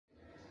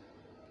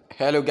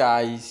Hello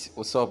guys,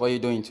 what's up? How are you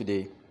doing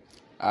today?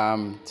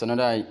 It's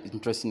another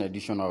interesting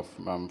edition of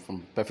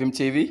from Perfume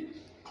TV.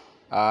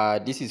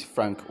 This is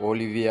Frank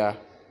Olivier,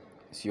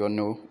 as you all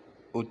know.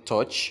 Oud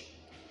Touch.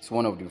 It's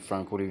one of the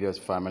Frank Olivier's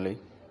family.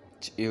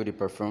 It's Oud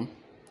perfume.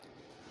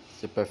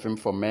 It's a perfume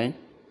for men,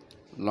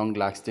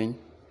 long-lasting,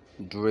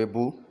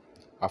 durable,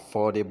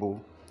 affordable,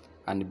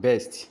 and the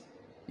best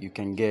you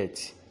can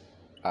get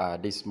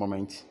this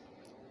moment.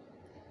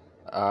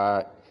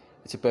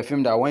 It's a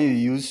perfume that when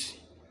you use,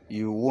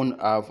 you won't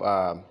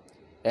have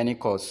any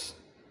cause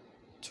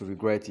to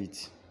regret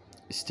it.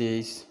 It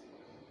stays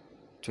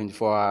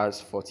 24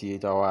 hours,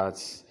 48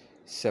 hours,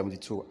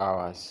 72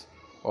 hours,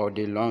 all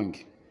day long.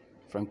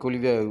 Frank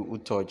Olivier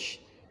Oud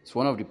Touch is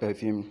one of the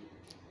perfume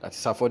that is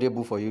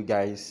affordable for you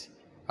guys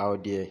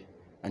out there,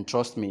 and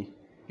trust me,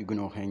 you're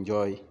gonna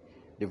enjoy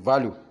the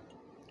value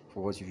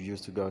for what you've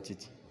used to get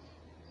it.